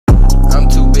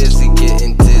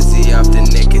off the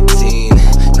nicotine,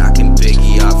 knocking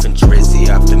Biggie off and Drizzy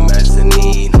off the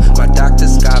mezzanine. My doctor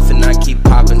scoffing, I keep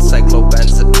popping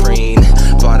cyclobenziprine.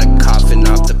 Bought a coffin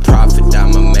off the profit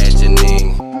I'm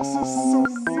imagining.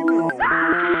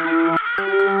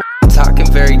 Talking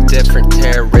very different,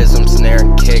 terrorism,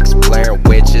 snaring kicks, blaring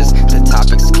witches. The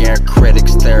topic scaring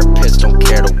critics, therapists don't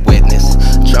care to witness.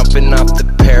 Jumping off the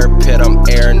parapet, I'm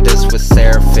airing this with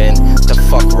Seraphim. The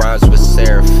fuck rhymes with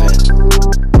Seraphim?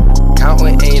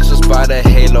 Counting angels by the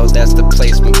halo, that's the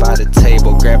placement by the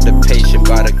table. Grab the patient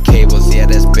by the cables, yeah,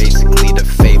 that's basically the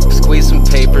fable. Squeeze some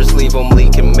papers, leave them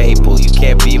leaking maple. You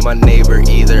can't be my neighbor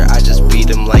either, I just beat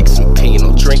him like some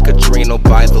penal. Drink Adrenal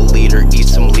by the liter, eat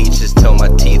some leeches till my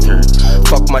teeth hurt.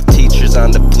 Fuck my teachers on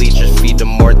the bleachers, feed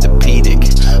them orthopedic.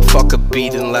 Fuck a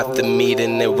beat and left the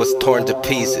meeting, it was torn to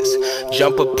pieces.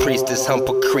 Jump a priestess, hump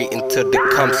a cretin till they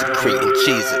come secreting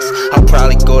Jesus. I'll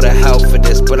probably go to hell for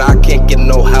this, but I can't get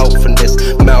no help from this.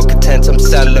 Malcontents, I'm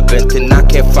celibate and I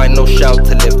can't find no shelter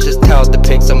to live. Just tell the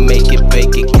pigs I'm making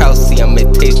bacon calcium,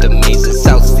 it tastes amazing.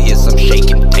 Celsius, I'm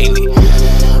shaking